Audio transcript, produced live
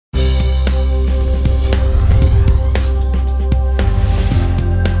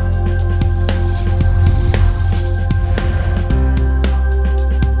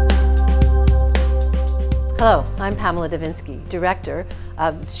Hello, I'm Pamela Davinsky, Director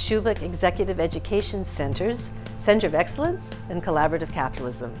of Schulich Executive Education Center's Center of Excellence in Collaborative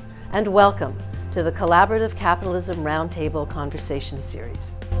Capitalism, and welcome to the Collaborative Capitalism Roundtable Conversation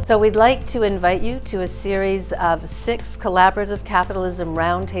Series. So we'd like to invite you to a series of 6 Collaborative Capitalism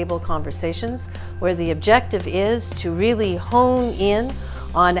Roundtable conversations where the objective is to really hone in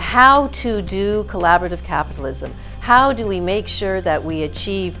on how to do collaborative capitalism. How do we make sure that we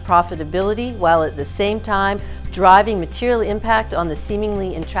achieve profitability while at the same time driving material impact on the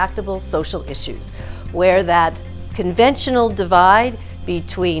seemingly intractable social issues, where that conventional divide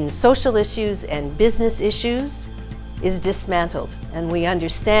between social issues and business issues is dismantled, and we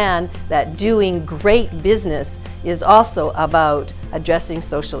understand that doing great business is also about addressing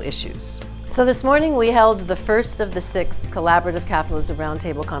social issues. So this morning we held the first of the 6 Collaborative Capitalism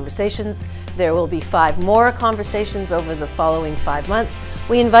Roundtable conversations. There will be 5 more conversations over the following 5 months.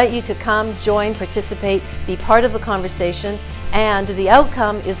 We invite you to come, join, participate, be part of the conversation, and the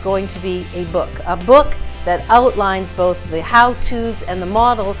outcome is going to be a book that outlines both the how-tos and the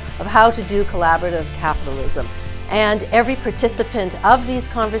model of how to do collaborative capitalism. And every participant of these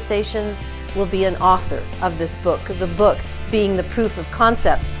conversations will be an author of this book, the book being the proof of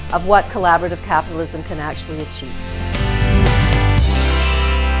concept of what collaborative capitalism can actually achieve.